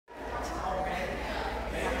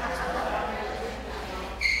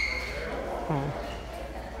Come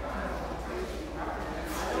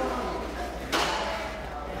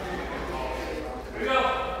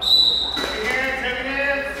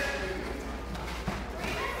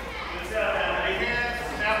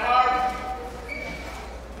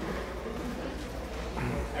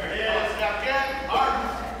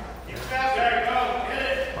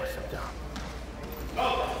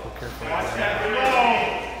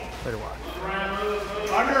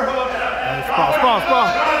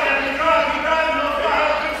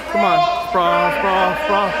on,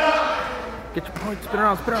 sprawl. Get your point, spin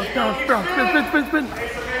around, spin, spin.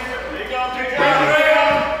 There you go,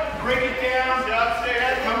 break it down, stay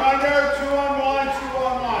ahead, come under, 2-on-1,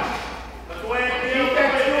 2-on-1. That's the way it is. Keep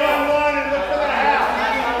that 2-on-1 and look for the half.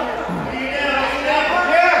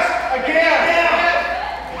 Yes, again.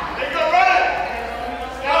 There you go, run it.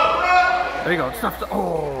 There you go, stuff the,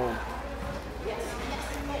 oh,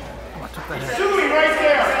 I took that hit. Suey right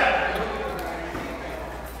there.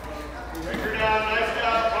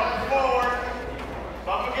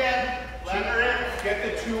 Get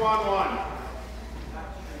the 2-on-1.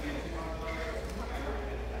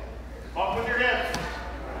 Walk with your hips.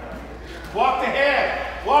 Walk the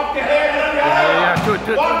head. Walk the head with the Iowa. Yeah, do it.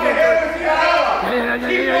 Walk the head with the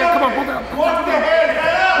Iowa. Yeah. Come on, pull down. Walk the head.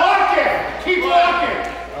 Walk it. Keep walking.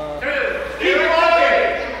 Keep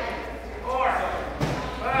walking. 4,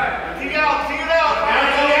 5. Dig out.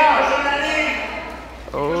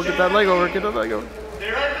 Oh, get that leg over. Stay right there.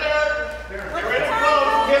 They're ready to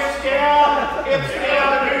close. Hips down. 2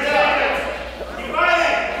 seconds. Keep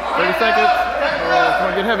fighting. 30 seconds. Oh, come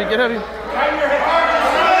on, get heavy. Tighten your head.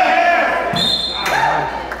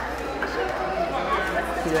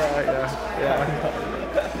 Yeah.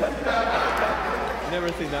 Never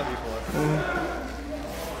seen that before.